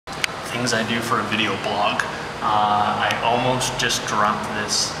things I do for a video blog. I almost just dropped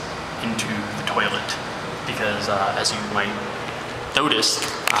this into the toilet because as you might notice,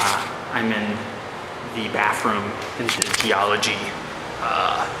 I'm in the bathroom in the geology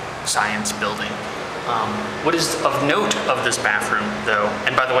science building. What is of note of this bathroom though,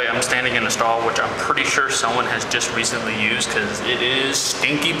 and by the way, I'm standing in a stall which I'm pretty sure someone has just recently used because it is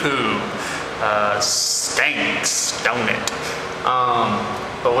stinky poo. Stinks, don't it?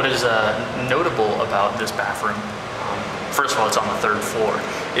 But what is notable about this bathroom, first of all, it's on the 3rd floor,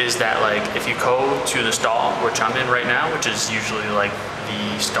 is that like if you go to the stall, which I'm in right now, which is usually like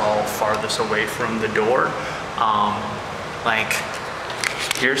the stall farthest away from the door, like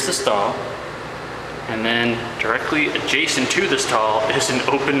here's the stall, and then directly adjacent to the stall is an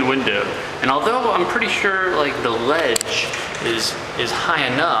open window. And although I'm pretty sure like the ledge is high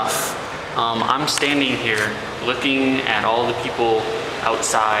enough, I'm standing here looking at all the people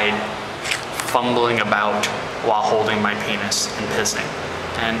outside fumbling about while holding my penis and pissing.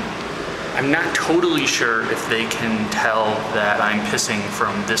 And I'm not totally sure if they can tell that I'm pissing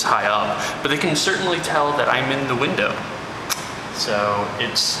from this high up, but they can certainly tell that I'm in the window. So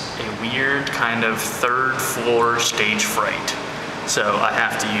it's a weird kind of 3rd floor stage fright. So I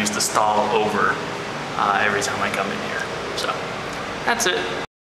have to use the stall over every time I come in here. So that's it.